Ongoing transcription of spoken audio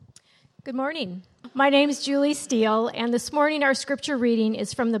Good morning. My name is Julie Steele, and this morning our scripture reading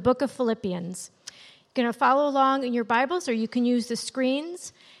is from the book of Philippians. You're going to follow along in your Bibles, or you can use the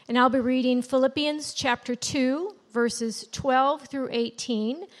screens, and I'll be reading Philippians chapter 2, verses 12 through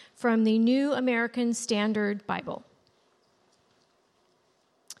 18 from the New American Standard Bible.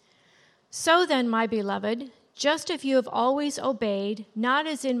 So then, my beloved, just as you have always obeyed, not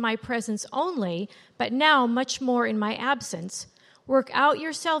as in my presence only, but now much more in my absence, work out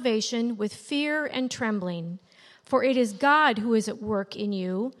your salvation with fear and trembling, for it is God who is at work in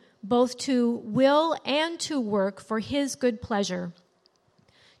you, both to will and to work for his good pleasure.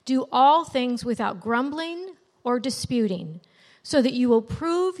 Do all things without grumbling or disputing, so that you will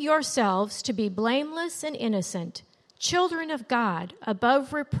prove yourselves to be blameless and innocent, children of God,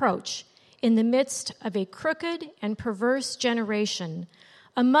 above reproach, in the midst of a crooked and perverse generation,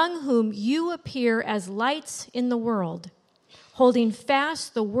 among whom you appear as lights in the world, holding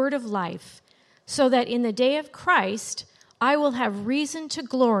fast the word of life, so that in the day of Christ I will have reason to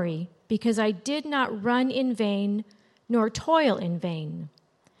glory, because I did not run in vain, nor toil in vain.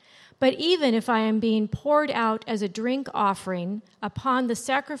 But even if I am being poured out as a drink offering upon the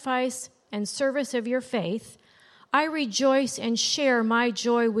sacrifice and service of your faith, I rejoice and share my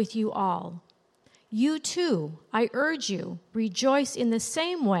joy with you all. You too, I urge you, rejoice in the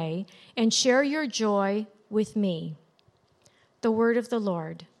same way and share your joy with me. The word of the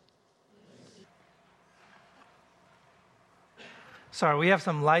Lord. Sorry, we have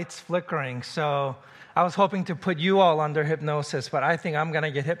some lights flickering, so I was hoping to put you all under hypnosis, but I think I'm going to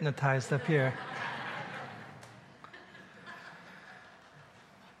get hypnotized up here.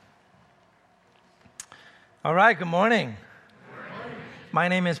 All right, good morning. My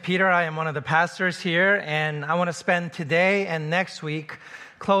name is Peter. I am one of the pastors here, and I want to spend today and next week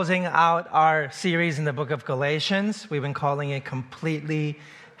closing out our series in the book of Galatians. We've been calling it Completely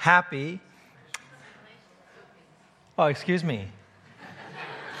Happy. Oh, excuse me.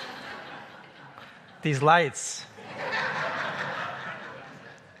 These lights.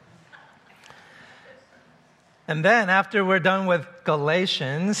 And then after we're done with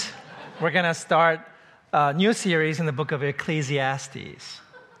Galatians, we're going to start a new series in the book of Ecclesiastes.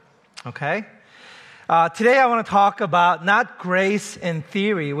 Okay? Today I want to talk about not grace in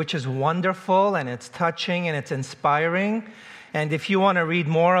theory, which is wonderful and it's touching and it's inspiring. And if you want to read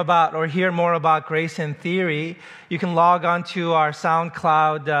more about or hear more about grace in theory, you can log on to our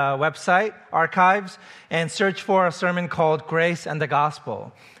SoundCloud website, archives, and search for a sermon called Grace and the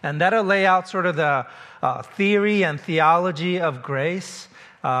Gospel. And that'll lay out sort of the theory and theology of grace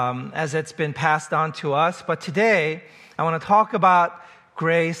as it's been passed on to us. But today, I want to talk about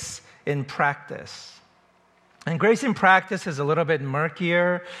grace in practice. And grace in practice is a little bit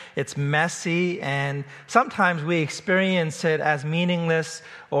murkier, it's messy, and sometimes we experience it as meaningless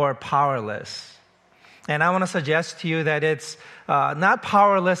or powerless. And I want to suggest to you that it's not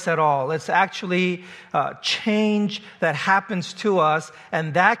powerless at all. It's actually change that happens to us,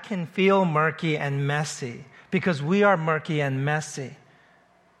 and that can feel murky and messy because we are murky and messy.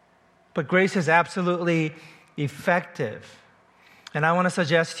 But grace is absolutely effective. And I want to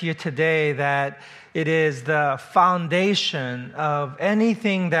suggest to you today that it is the foundation of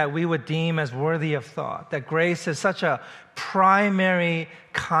anything that we would deem as worthy of thought. That grace is such a primary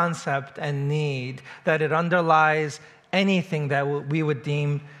concept and need that it underlies anything that we would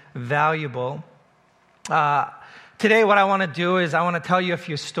deem valuable. Today what I want to do is I want to tell you a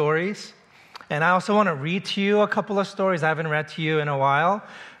few stories. And I also want to read to you a couple of stories I haven't read to you in a while.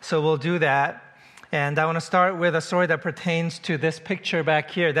 So we'll do that. And I want to start with a story that pertains to this picture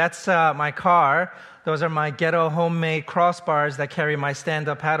back here. That's my car. Those are my ghetto homemade crossbars that carry my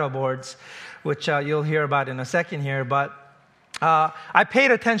stand-up paddle boards, which you'll hear about in a second here. But I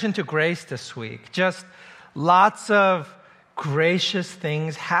paid attention to grace this week. Just lots of gracious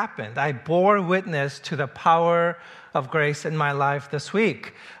things happened. I bore witness to the power of grace in my life this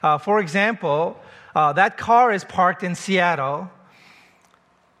week. For example, that car is parked in Seattle,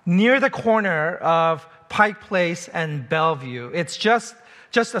 near the corner of Pike Place and Bellevue. It's just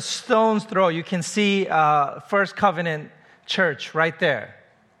a stone's throw. You can see First Covenant Church right there.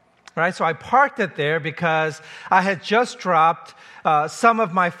 Right? So I parked it there because I had just dropped some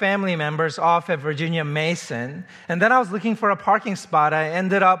of my family members off at Virginia Mason. And then I was looking for a parking spot. I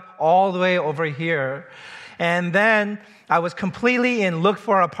ended up all the way over here. And then I was completely in look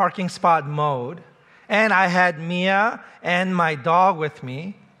for a parking spot mode. And I had Mia and my dog with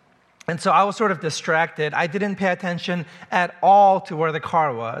me. And so I was sort of distracted. I didn't pay attention at all to where the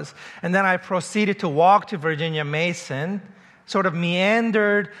car was. And then I proceeded to walk to Virginia Mason, sort of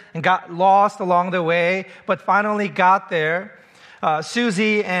meandered and got lost along the way, but finally got there.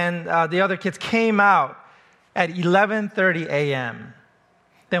 Susie and the other kids came out at 11:30 a.m.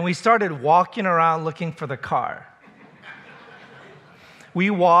 Then we started walking around looking for the car. We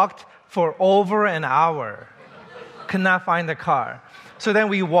walked for over an hour, could not find the car. So then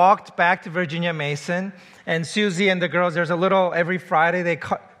we walked back to Virginia Mason, and Susie and the girls, there's a little, every Friday they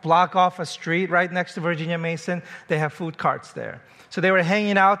block off a street right next to Virginia Mason. They have food carts there. So they were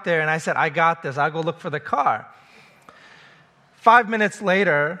hanging out there, and I said, I got this. I'll go look for the car. 5 minutes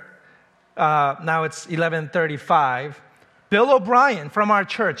later, now it's 11:35, Bill O'Brien from our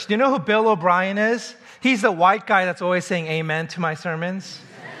church. Do you know who Bill O'Brien is? He's the white guy that's always saying amen to my sermons.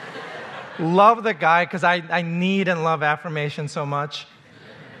 Love the guy because I need and love affirmation so much.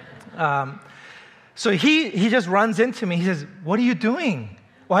 So he just runs into me. He says, what are you doing?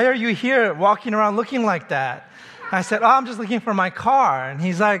 Why are you here walking around looking like that? I said, I'm just looking for my car. And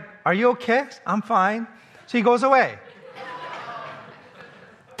he's like, are you okay? I'm fine. So he goes away.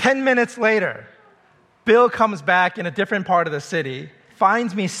 10 minutes later, Bill comes back in a different part of the city,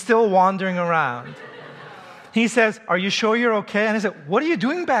 finds me still wandering around. He says, are you sure you're okay? And I said, what are you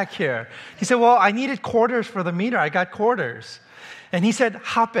doing back here? He said, well, I needed quarters for the meter. I got quarters. And he said,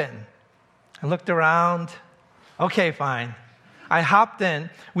 hop in. I looked around. Okay, fine. I hopped in.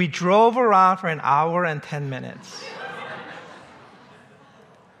 We drove around for an hour and 10 minutes.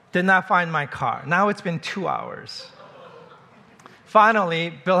 Did not find my car. Now it's been 2 hours.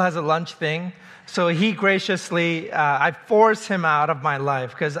 Finally, Bill has a lunch thing. So he graciously, I forced him out of my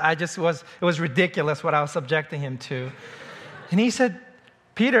life because it was ridiculous what I was subjecting him to. And he said,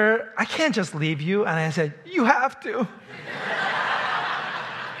 Peter, I can't just leave you. And I said, you have to.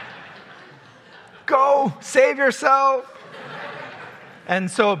 Go, save yourself.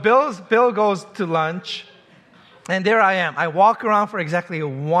 And so Bill goes to lunch, and there I am. I walk around for exactly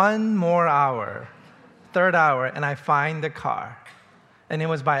 1 more hour, third hour, and I find the car. And it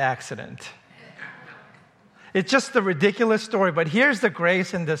was by accident. It's just a ridiculous story, but here's the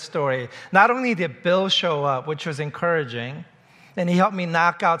grace in this story. Not only did Bill show up, which was encouraging, and he helped me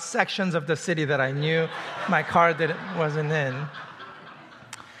knock out sections of the city that I knew my car wasn't in,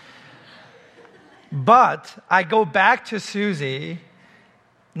 but I go back to Susie,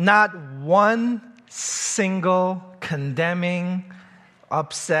 not one single condemning,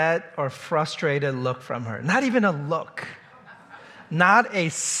 upset, or frustrated look from her. Not even a look. Not a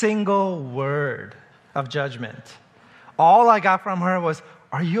single word of judgment. All I got from her was,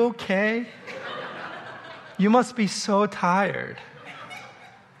 are you okay? You must be so tired.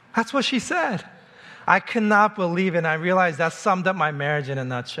 That's what she said. I could not believe it, and I realized that summed up my marriage in a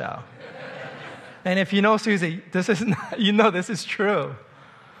nutshell. And if you know Susie, this is true.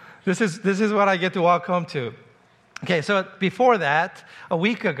 This is what I get to walk home to. Okay, so before that, a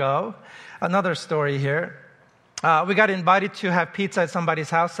week ago, another story here. We got invited to have pizza at somebody's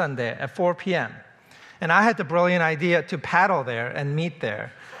house Sunday at 4 p.m. And I had the brilliant idea to paddle there and meet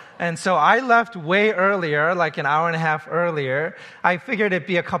there. And so I left way earlier, like an hour and a half earlier. I figured it'd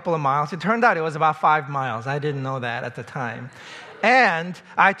be a couple of miles. It turned out it was about 5 miles. I didn't know that at the time. And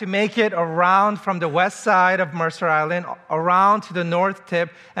I had to make it around from the west side of Mercer Island, around to the north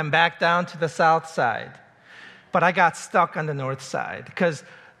tip, and back down to the south side. But I got stuck on the north side because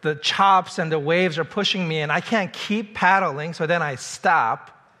the chops and the waves are pushing me, and I can't keep paddling, so then I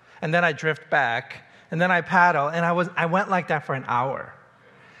stop, and then I drift back, and then I paddle, and I went like that for an hour.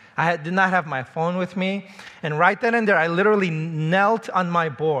 I did not have my phone with me, and right then and there, I literally knelt on my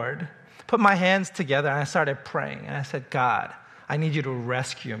board, put my hands together, and I started praying, and I said, God, I need you to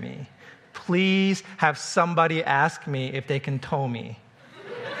rescue me. Please have somebody ask me if they can tow me.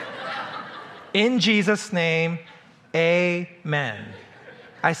 In Jesus' name, amen.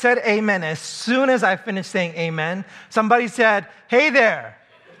 I said amen. As soon as I finished saying amen, somebody said, hey there.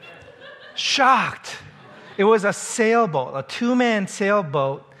 Shocked. It was a sailboat, a 2-man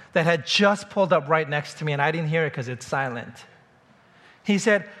sailboat that had just pulled up right next to me, and I didn't hear it because it's silent. He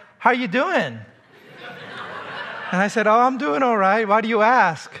said, how are you doing? And I said, oh, I'm doing all right. Why do you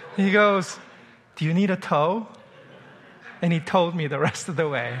ask? He goes, do you need a tow? And he told me the rest of the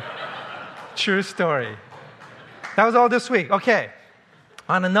way. True story. That was all this week. Okay.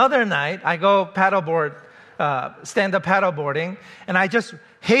 On another night, I go stand-up paddleboarding, and I just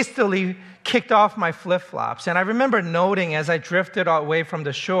hastily kicked off my flip-flops. And I remember noting as I drifted away from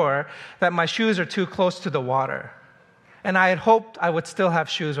the shore that my shoes are too close to the water. And I had hoped I would still have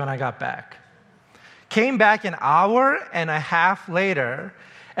shoes when I got back. Came back an hour and a half later,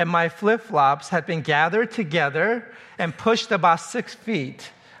 and my flip-flops had been gathered together and pushed about 6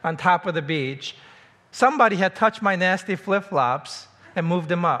 feet on top of the beach. Somebody had touched my nasty flip-flops and moved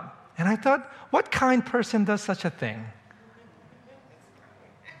them up. And I thought, what kind person does such a thing?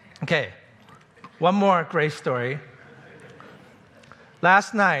 Okay, one more grace story.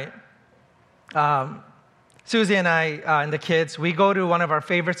 Last night, Susie and I and the kids, we go to one of our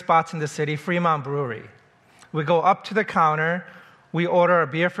favorite spots in the city, Fremont Brewery. We go up to the counter, we order a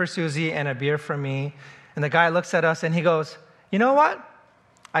beer for Susie and a beer for me, and the guy looks at us and he goes, "You know what?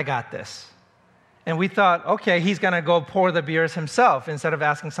 I got this." And we thought, okay, he's going to go pour the beers himself instead of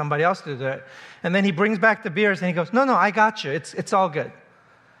asking somebody else to do it. And then he brings back the beers and he goes, no, I got you. It's all good.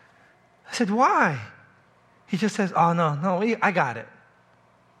 I said, why? He just says, oh, no, I got it.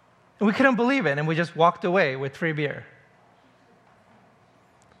 And we couldn't believe it, and we just walked away with free beer.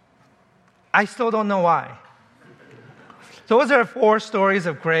 I still don't know why. So those are 4 stories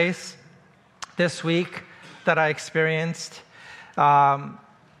of grace this week that I experienced.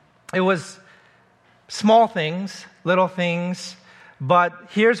 It was small things, little things, but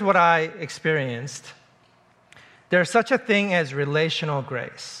here's what I experienced. There's such a thing as relational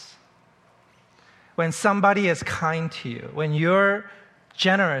grace. When somebody is kind to you, when you're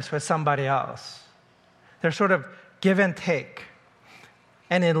generous with somebody else, there's sort of give and take.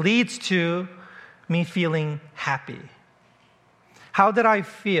 And it leads to me feeling happy. How did I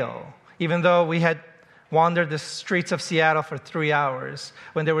feel, even though we had wandered the streets of Seattle for 3 hours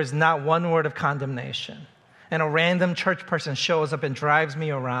when there was not one word of condemnation, and a random church person shows up and drives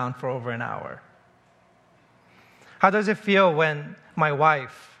me around for over an hour? How does it feel when my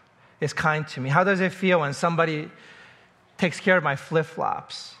wife is kind to me? How does it feel when somebody takes care of my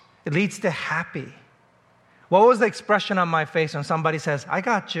flip-flops? It leads to happy. What was the expression on my face when somebody says, I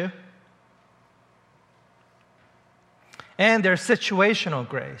got you? And there's situational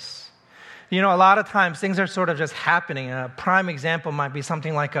grace. You know, a lot of times things are sort of just happening. A prime example might be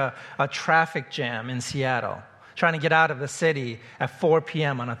something like a traffic jam in Seattle, trying to get out of the city at 4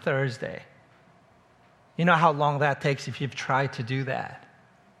 p.m. on a Thursday. You know how long that takes if you've tried to do that,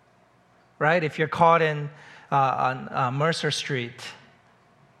 right? If you're caught on Mercer Street,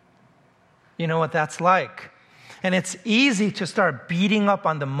 you know what that's like. And it's easy to start beating up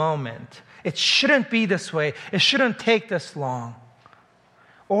on the moment. It shouldn't be this way. It shouldn't take this long.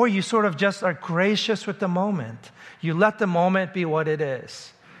 Or you sort of just are gracious with the moment. You let the moment be what it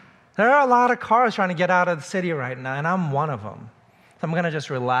is. There are a lot of cars trying to get out of the city right now, and I'm one of them. So I'm going to just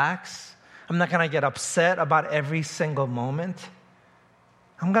relax. I'm not going to get upset about every single moment.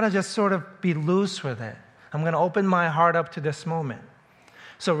 I'm going to just sort of be loose with it. I'm going to open my heart up to this moment.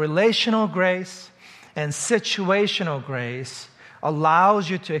 So relational grace and situational grace allows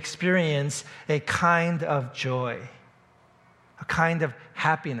you to experience a kind of joy, a kind of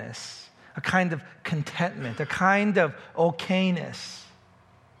happiness, a kind of contentment, a kind of okayness.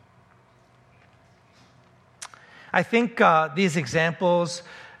 I think these examples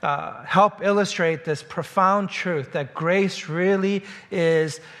help illustrate this profound truth that grace really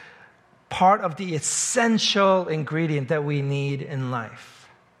is part of the essential ingredient that we need in life.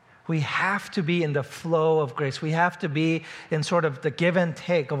 We have to be in the flow of grace. We have to be in sort of the give and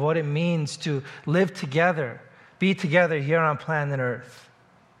take of what it means to live together, be together here on planet Earth.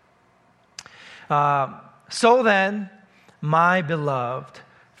 So then, my beloved,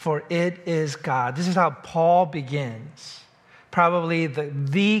 for it is God. This is how Paul begins. Probably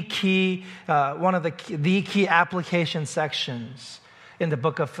the key, one of the key application sections in the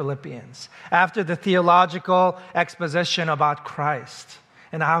book of Philippians. After the theological exposition about Christ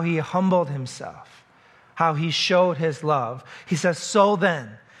and how he humbled himself, how he showed his love, he says, so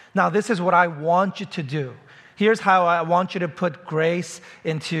then, now this is what I want you to do. Here's how I want you to put grace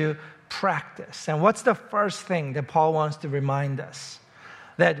into practice. And what's the first thing that Paul wants to remind us?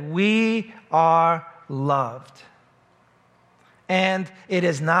 That we are loved. And it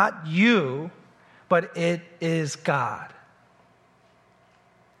is not you, but it is God.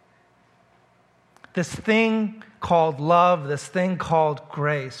 This thing called love, this thing called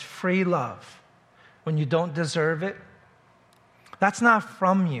grace, free love, when you don't deserve it, that's not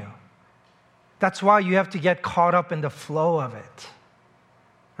from you. That's why you have to get caught up in the flow of it,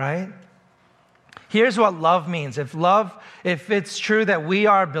 right? Here's what love means. If it's true that we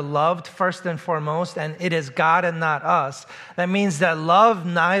are beloved first and foremost, and it is God and not us, that means that love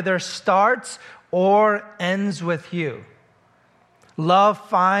neither starts or ends with you. Love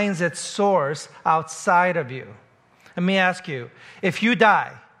finds its source outside of you. Let me ask you, if you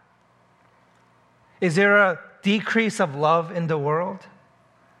die, is there a decrease of love in the world?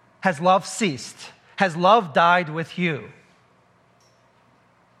 Has love ceased? Has love died with you?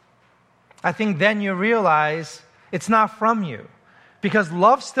 I think then you realize it's not from you, because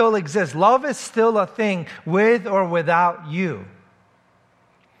love still exists. Love is still a thing with or without you.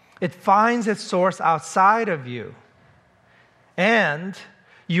 It finds its source outside of you. And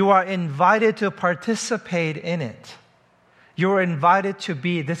You are invited to participate in it. You are invited to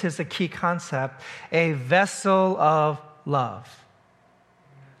be, this is a key concept, a vessel of love.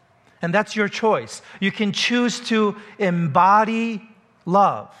 And that's your choice. You can choose to embody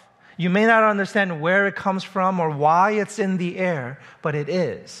love. You may not understand where it comes from or why it's in the air, but it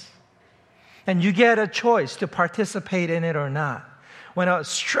is. And you get a choice to participate in it or not. When a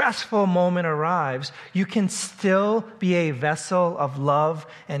stressful moment arrives, you can still be a vessel of love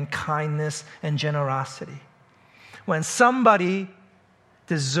and kindness and generosity. When somebody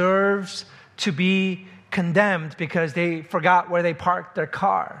deserves to be condemned because they forgot where they parked their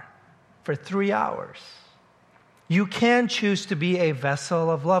car for 3 hours, you can choose to be a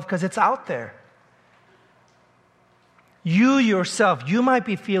vessel of love because it's out there. You yourself, you might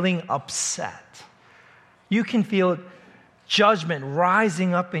be feeling upset. You can feel judgment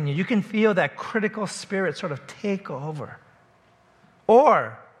rising up in you. You can feel that critical spirit sort of take over.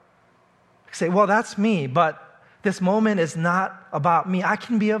 Or say, well, that's me, but this moment is not about me. I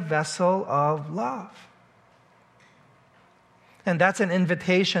can be a vessel of love. And that's an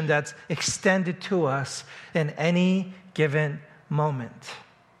invitation that's extended to us in any given moment.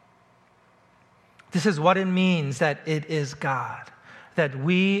 This is what it means that it is God, that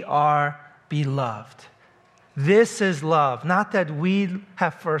we are beloved. This is love, not that we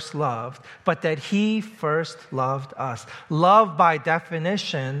have first loved, but that He first loved us. Love, by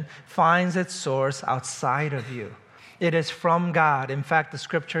definition, finds its source outside of you. It is from God. In fact, the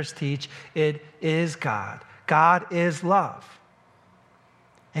scriptures teach it is God. God is love.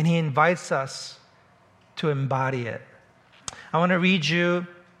 And He invites us to embody it. I want to read you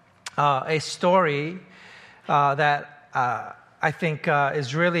a story that I think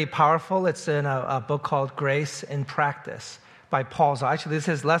is really powerful. It's in a book called Grace in Practice by Paul. So actually, this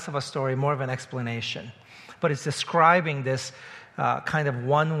is less of a story, more of an explanation. But it's describing this kind of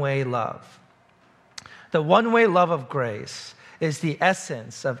one-way love. The one-way love of grace is the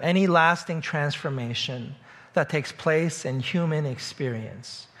essence of any lasting transformation that takes place in human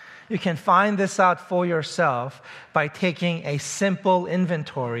experience. You can find this out for yourself by taking a simple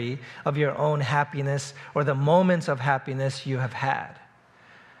inventory of your own happiness or the moments of happiness you have had.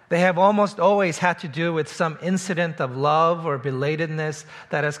 They have almost always had to do with some incident of love or belatedness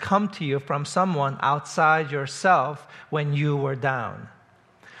that has come to you from someone outside yourself when you were down.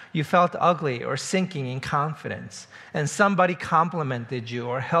 You felt ugly or sinking in confidence, and somebody complimented you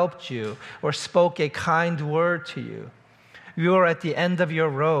or helped you or spoke a kind word to you. You were at the end of your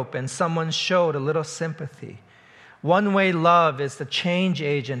rope and someone showed a little sympathy. One-way love is the change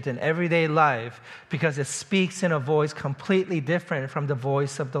agent in everyday life because it speaks in a voice completely different from the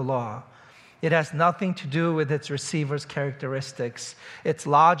voice of the law. It has nothing to do with its receiver's characteristics. Its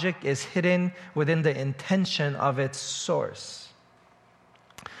logic is hidden within the intention of its source.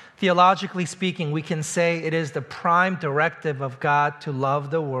 Theologically speaking, we can say it is the prime directive of God to love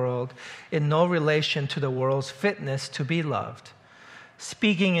the world in no relation to the world's fitness to be loved.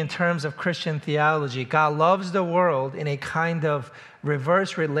 Speaking in terms of Christian theology, God loves the world in a kind of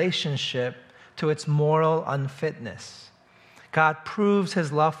reverse relationship to its moral unfitness. God proves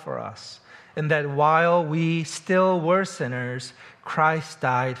His love for us in that while we still were sinners, Christ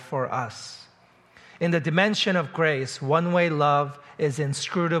died for us. In the dimension of grace, one-way love is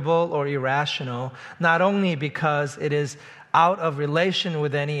inscrutable or irrational, not only because it is out of relation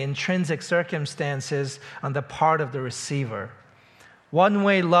with any intrinsic circumstances on the part of the receiver.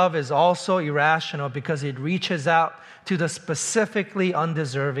 One-way love is also irrational because it reaches out to the specifically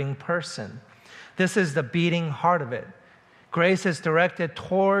undeserving person. This is the beating heart of it. Grace is directed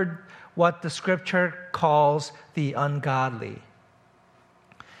toward what the scripture calls the ungodly.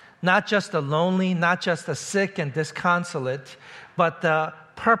 Not just the lonely, not just the sick and disconsolate, but the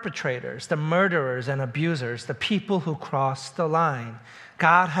perpetrators, the murderers and abusers, the people who cross the line.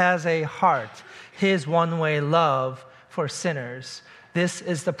 God has a heart, His one-way love for sinners. This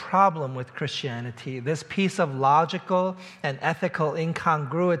is the problem with Christianity. This piece of logical and ethical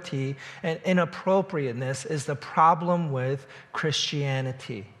incongruity and inappropriateness is the problem with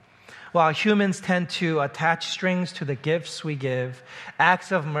Christianity. While humans tend to attach strings to the gifts we give,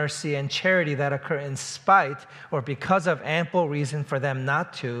 acts of mercy and charity that occur in spite or because of ample reason for them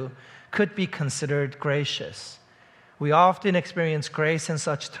not to could be considered gracious. We often experience grace in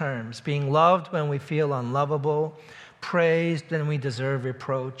such terms: being loved when we feel unlovable, praised when we deserve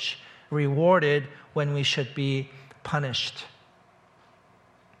reproach, rewarded when we should be punished.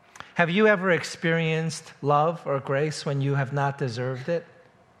 Have you ever experienced love or grace when you have not deserved it?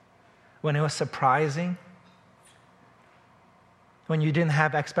 When it was surprising? When you didn't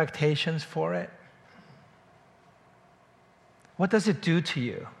have expectations for it? What does it do to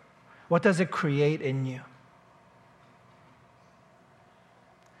you? What does it create in you?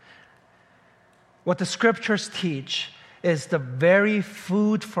 What the scriptures teach is the very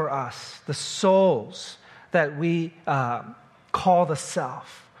food for us, the souls that we call the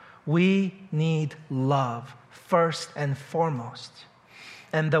self. We need love first and foremost.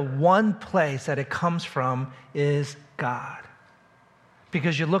 And the one place that it comes from is God.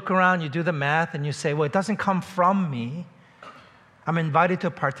 Because you look around, you do the math, and you say, well, it doesn't come from me. I'm invited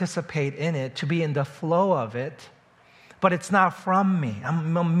to participate in it, to be in the flow of it, but it's not from me.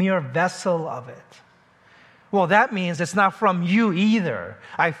 I'm a mere vessel of it. Well, that means it's not from you either.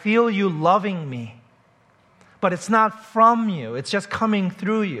 I feel you loving me, but it's not from you. It's just coming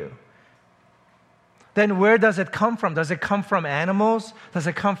through you. Then where does it come from? Does it come from animals? Does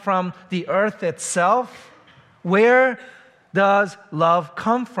it come from the earth itself? Where does love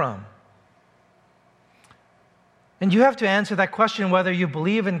come from? And you have to answer that question whether you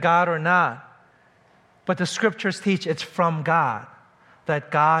believe in God or not. But the scriptures teach it's from God, that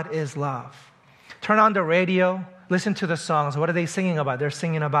God is love. Turn on the radio, listen to the songs. What are they singing about? They're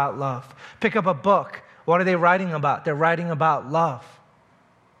singing about love. Pick up a book. What are they writing about? They're writing about love.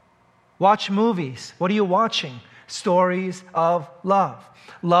 Watch movies. What are you watching? Stories of love.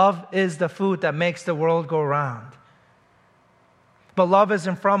 Love is the food that makes the world go round. But love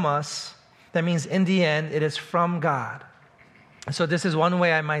isn't from us. That means in the end, it is from God. So this is one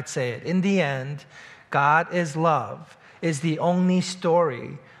way I might say it. In the end, God is love is the only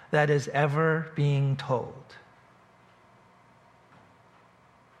story that is ever being told.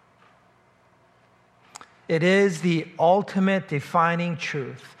 It is the ultimate defining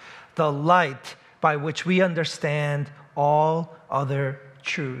truth, the light by which we understand all other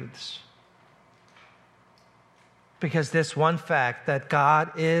truths. Because this one fact that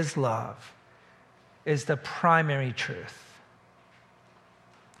God is love is the primary truth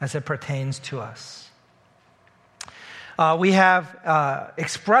as it pertains to us. We have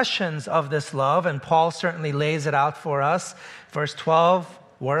expressions of this love, and Paul certainly lays it out for us. Verse 12,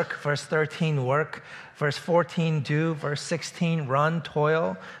 work. Verse 13, work. Verse 14, do. Verse 16, run,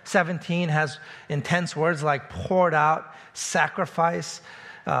 toil. 17 has intense words like poured out, sacrifice,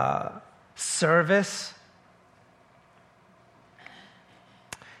 service.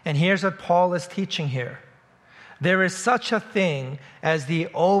 And here's what Paul is teaching here. There is such a thing as the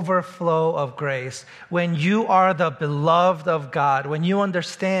overflow of grace. When you are the beloved of God, when you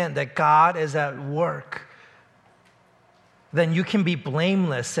understand that God is at work, then you can be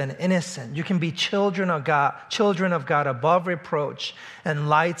blameless and innocent. You can be children of God above reproach and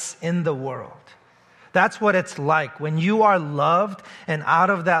lights in the world. That's what it's like. When you are loved and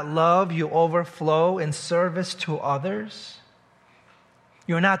out of that love you overflow in service to others.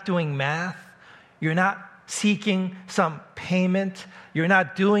 You're not doing math. You're not seeking some payment. You're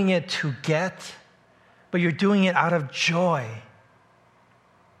not doing it to get, but you're doing it out of joy,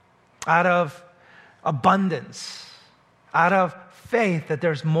 out of abundance, out of faith that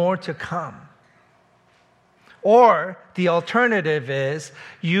there's more to come. Or the alternative is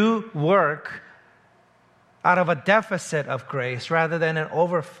you work out of a deficit of grace rather than an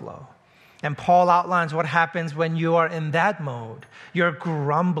overflow. And Paul outlines what happens when you are in that mode. You're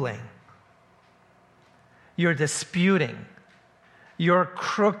grumbling. You're disputing. You're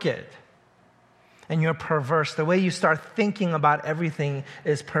crooked. And you're perverse. The way you start thinking about everything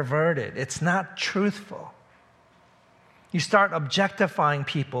is perverted. It's not truthful. You start objectifying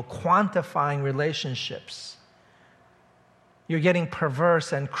people, quantifying relationships. You're getting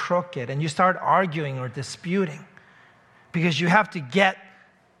perverse and crooked. And you start arguing or disputing. Because you have to get,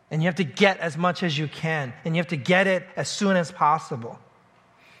 and you have to get as much as you can. And you have to get it as soon as possible.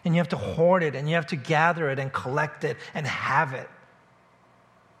 And you have to hoard it, and you have to gather it and collect it and have it.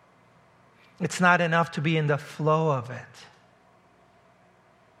 It's not enough to be in the flow of it.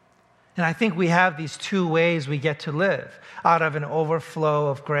 And I think we have these two ways we get to live. Out of an overflow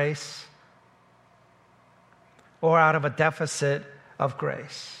of grace or out of a deficit of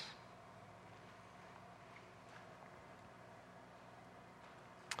grace.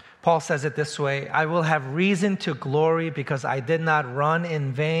 Paul says it this way, I will have reason to glory because I did not run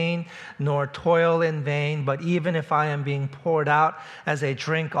in vain nor toil in vain, but even if I am being poured out as a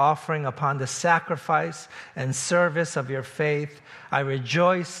drink offering upon the sacrifice and service of your faith, I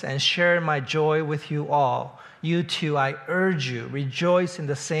rejoice and share my joy with you all. You too, I urge you, rejoice in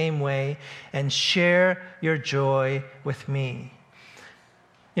the same way and share your joy with me.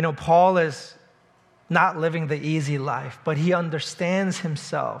 You know, Paul is not living the easy life, but he understands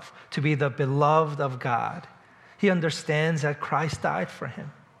himself to be the beloved of God. He understands that Christ died for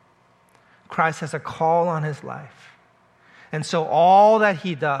him. Christ has a call on his life. And so all that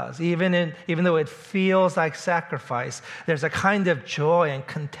he does, even though it feels like sacrifice, there's a kind of joy and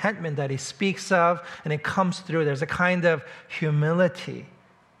contentment that he speaks of, and it comes through. There's a kind of humility,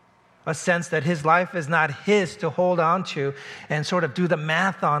 a sense that his life is not his to hold on to and sort of do the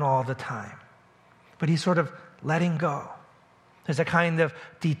math on all the time. But he's sort of letting go. There's a kind of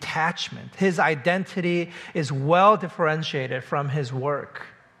detachment. His identity is well differentiated from his work.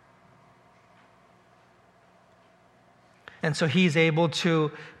 And so he's able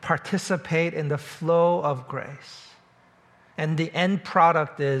to participate in the flow of grace. And the end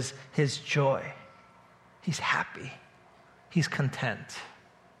product is his joy. He's happy. He's content.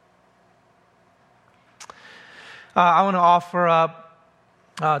 I want to offer up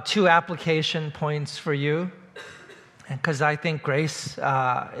 2 application points for you, because I think grace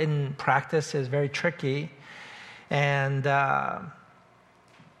in practice is very tricky. And the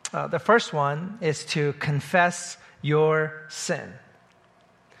first one is to confess your sin.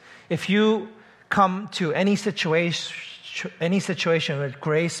 If you come to any situation where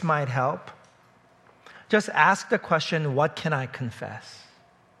grace might help, just ask the question, what can I confess?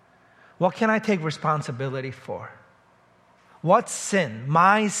 What can I take responsibility for? What sin,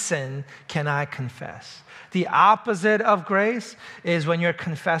 my sin, can I confess? The opposite of grace is when you're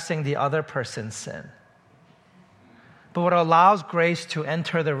confessing the other person's sin. But what allows grace to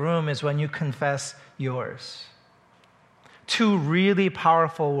enter the room is when you confess yours. 2 really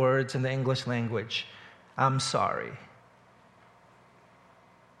powerful words in the English language. I'm sorry.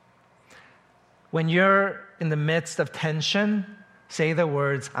 When you're in the midst of tension, say the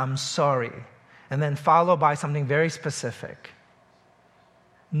words, I'm sorry, and then follow by something very specific.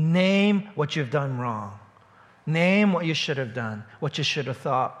 Name what you've done wrong. Name what you should have done, what you should have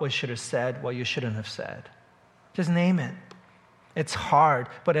thought, what you should have said, what you shouldn't have said. Just name it. It's hard,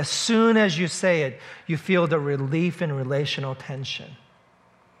 but as soon as you say it, you feel the relief in relational tension.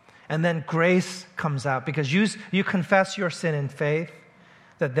 And then grace comes out because you confess your sin in faith,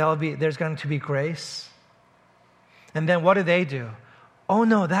 that there's going to be grace. And then what do? Oh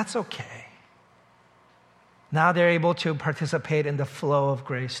no, that's okay. Now they're able to participate in the flow of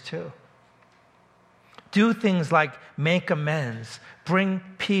grace too. Do things like make amends, bring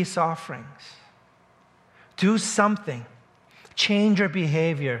peace offerings. Do something. Change your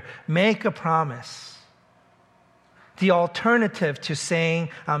behavior. Make a promise. The alternative to saying,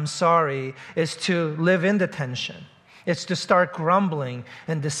 I'm sorry, is to live in the tension. It's to start grumbling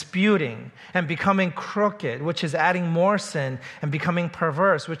and disputing and becoming crooked, which is adding more sin, and becoming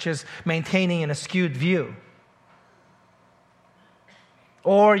perverse, which is maintaining an askewed view.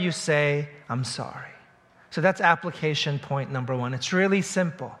 Or you say, I'm sorry. So that's application point number 1. It's really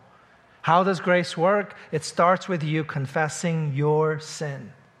simple. How does grace work? It starts with you confessing your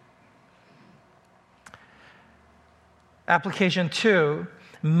sin. Application 2,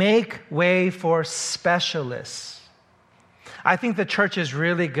 make way for specialists. I think the church is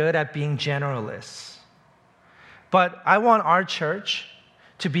really good at being generalists. But I want our church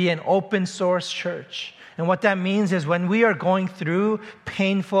to be an open source church. And what that means is when we are going through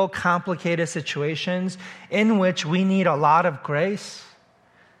painful, complicated situations in which we need a lot of grace,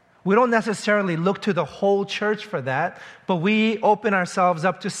 we don't necessarily look to the whole church for that, but we open ourselves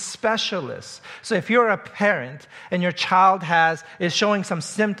up to specialists. So if you're a parent and your child is showing some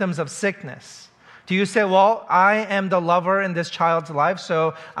symptoms of sickness, do you say, well, I am the lover in this child's life,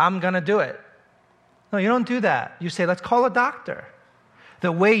 so I'm going to do it? No, you don't do that. You say, let's call a doctor.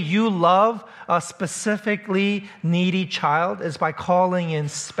 The way you love a specifically needy child is by calling in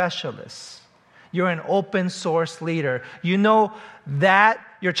specialists. You're an open source leader. You know that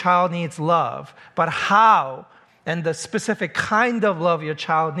your child needs love, but how and the specific kind of love your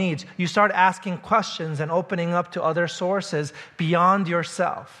child needs, you start asking questions and opening up to other sources beyond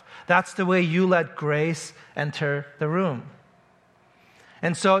yourself. That's the way you let grace enter the room.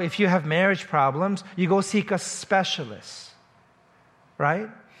 And so if you have marriage problems, you go seek a specialist, right?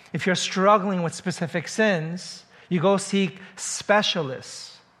 If you're struggling with specific sins, you go seek specialists.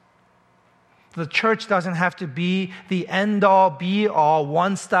 The church doesn't have to be the end-all, be-all,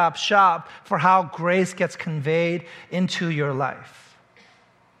 one-stop shop for how grace gets conveyed into your life.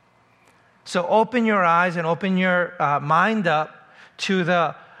 So open your eyes and open your mind up to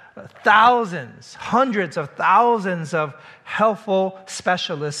the thousands, hundreds of thousands of helpful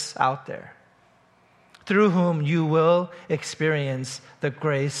specialists out there through whom you will experience the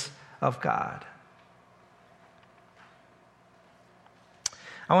grace of God.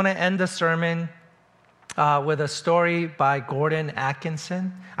 I want to end the sermon with a story by Gordon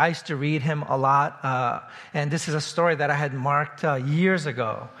Atkinson. I used to read him a lot, and this is a story that I had marked years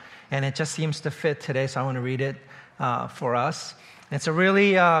ago, and it just seems to fit today, so I want to read it for us. It's a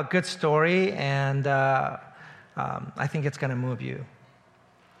really good story, and I think it's going to move you.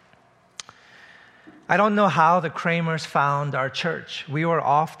 I don't know how the Kramers found our church. We were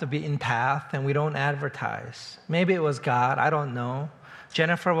off the beaten path, and we don't advertise. Maybe it was God, I don't know.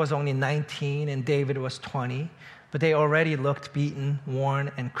 Jennifer was only 19, and David was 20, but they already looked beaten, worn,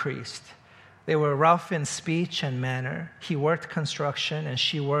 and creased. They were rough in speech and manner. He worked construction, and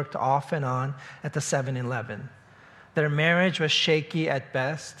she worked off and on at the 7-Eleven. Their marriage was shaky at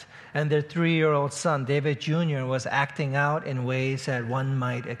best, and their 3-year-old son, David Jr., was acting out in ways that one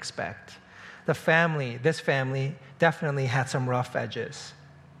might expect. This family definitely had some rough edges.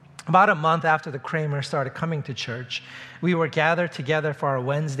 About a month after the Kramers started coming to church, we were gathered together for our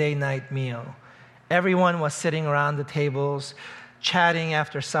Wednesday night meal. Everyone was sitting around the tables, chatting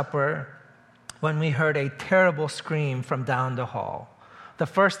after supper, when we heard a terrible scream from down the hall. The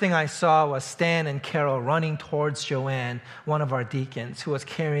first thing I saw was Stan and Carol running towards Joanne, one of our deacons, who was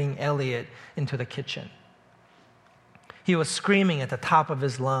carrying Elliot into the kitchen. He was screaming at the top of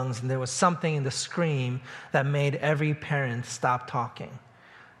his lungs, and there was something in the scream that made every parent stop talking.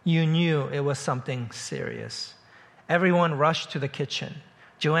 You knew it was something serious. Everyone rushed to the kitchen.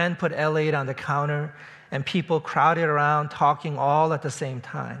 Joanne put Elliot on the counter, and people crowded around talking all at the same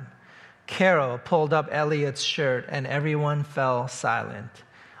time. Carol pulled up Elliot's shirt, and everyone fell silent.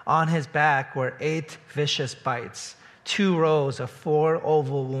 On his back were 8 vicious bites, 2 rows of 4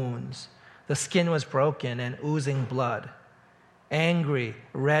 oval wounds. The skin was broken and oozing blood. Angry,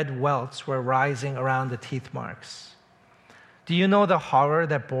 red welts were rising around the teeth marks. Do you know the horror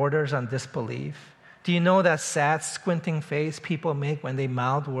that borders on disbelief? Do you know that sad, squinting face people make when they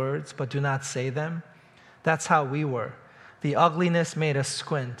mouth words but do not say them? That's how we were. The ugliness made us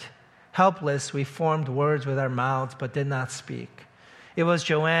squint. Helpless, we formed words with our mouths but did not speak. It was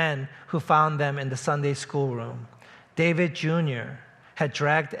Joanne who found them in the Sunday school room. David Jr. had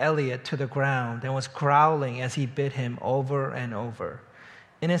dragged Elliot to the ground and was growling as he bit him over and over.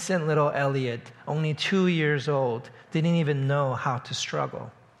 Innocent little Elliot, only 2 years old, didn't even know how to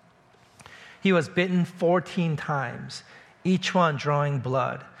struggle. He was bitten 14 times, each one drawing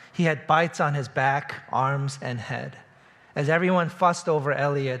blood. He had bites on his back, arms, and head. As everyone fussed over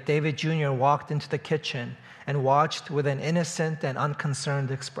Elliot, David Jr. walked into the kitchen and watched with an innocent and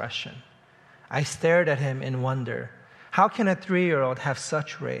unconcerned expression. I stared at him in wonder. How can a 3-year-old have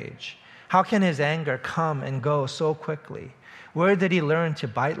such rage? How can his anger come and go so quickly? Where did he learn to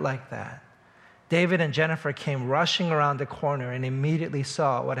bite like that? David and Jennifer came rushing around the corner and immediately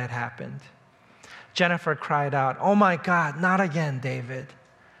saw what had happened. Jennifer cried out, "Oh my God, not again, David."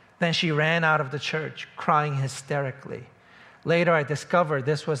 Then she ran out of the church, crying hysterically. Later, I discovered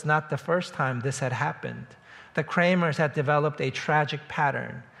this was not the first time this had happened. The Kramers had developed a tragic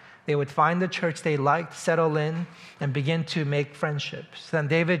pattern. They would find the church they liked, settle in, and begin to make friendships. Then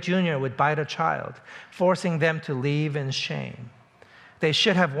David Jr. would bite a child, forcing them to leave in shame. They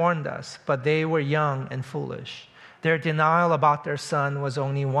should have warned us, but they were young and foolish. Their denial about their son was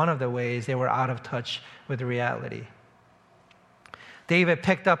only one of the ways they were out of touch with reality. David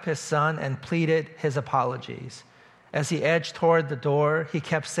picked up his son and pleaded his apologies. As he edged toward the door, he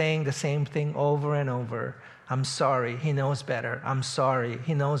kept saying the same thing over and over. "I'm sorry, he knows better. I'm sorry,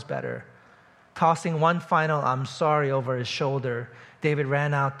 he knows better." Tossing one final "I'm sorry" over his shoulder, David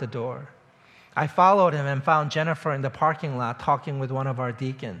ran out the door. I followed him and found Jennifer in the parking lot talking with one of our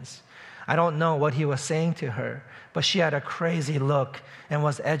deacons. I don't know what he was saying to her, but she had a crazy look and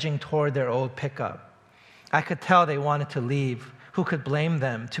was edging toward their old pickup. I could tell they wanted to leave. Who could blame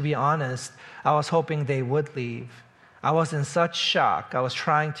them? To be honest, I was hoping they would leave. I was in such shock. I was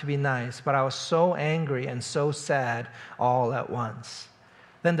trying to be nice, but I was so angry and so sad all at once.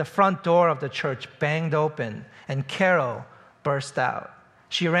 Then the front door of the church banged open, and Carol burst out.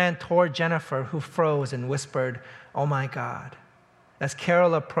 She ran toward Jennifer, who froze and whispered, "Oh my God." As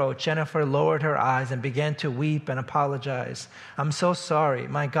Carol approached, Jennifer lowered her eyes and began to weep and apologize. "I'm so sorry.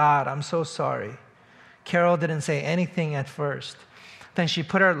 My God, I'm so sorry." Carol didn't say anything at first. Then she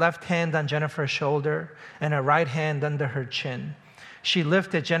put her left hand on Jennifer's shoulder and her right hand under her chin. She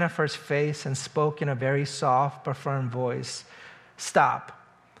lifted Jennifer's face and spoke in a very soft but firm voice. "Stop.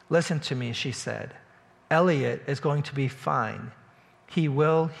 Listen to me," she said. "Elliot is going to be fine. He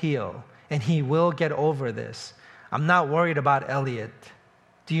will heal, and he will get over this. I'm not worried about Elliot.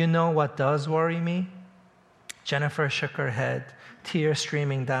 Do you know what does worry me?" Jennifer shook her head, tears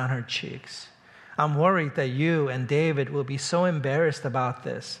streaming down her cheeks. "I'm worried that you and David will be so embarrassed about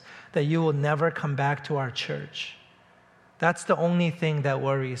this that you will never come back to our church. That's the only thing that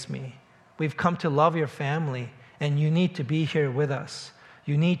worries me. We've come to love your family, and you need to be here with us.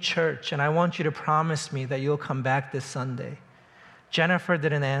 You need church, and I want you to promise me that you'll come back this Sunday." Jennifer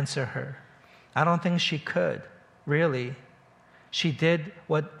didn't answer her. I don't think she could, really. She did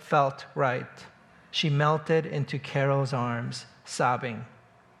what felt right. She melted into Carol's arms, sobbing.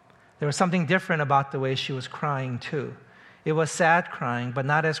 There was something different about the way she was crying, too. It was sad crying, but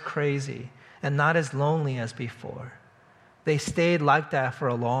not as crazy and not as lonely as before. They stayed like that for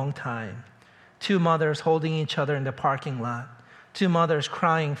a long time. Two mothers holding each other in the parking lot. Two mothers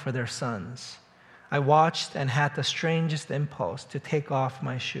crying for their sons. I watched and had the strangest impulse to take off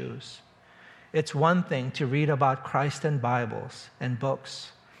my shoes. It's one thing to read about Christ in Bibles and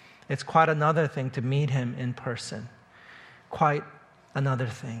books. It's quite another thing to meet him in person. Quite another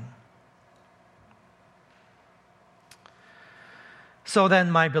thing. So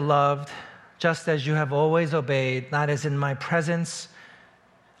then, my beloved, just as you have always obeyed, not as in my presence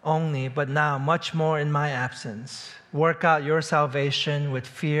only, but now much more in my absence, work out your salvation with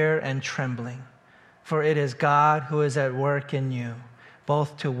fear and trembling. For it is God who is at work in you,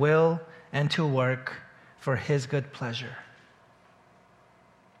 both to will and to work for his good pleasure.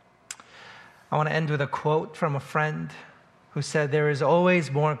 I want to end with a quote from a friend who said, "There is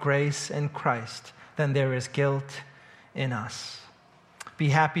always more grace in Christ than there is guilt in us." Be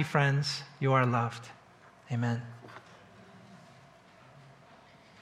happy, friends. You are loved. Amen.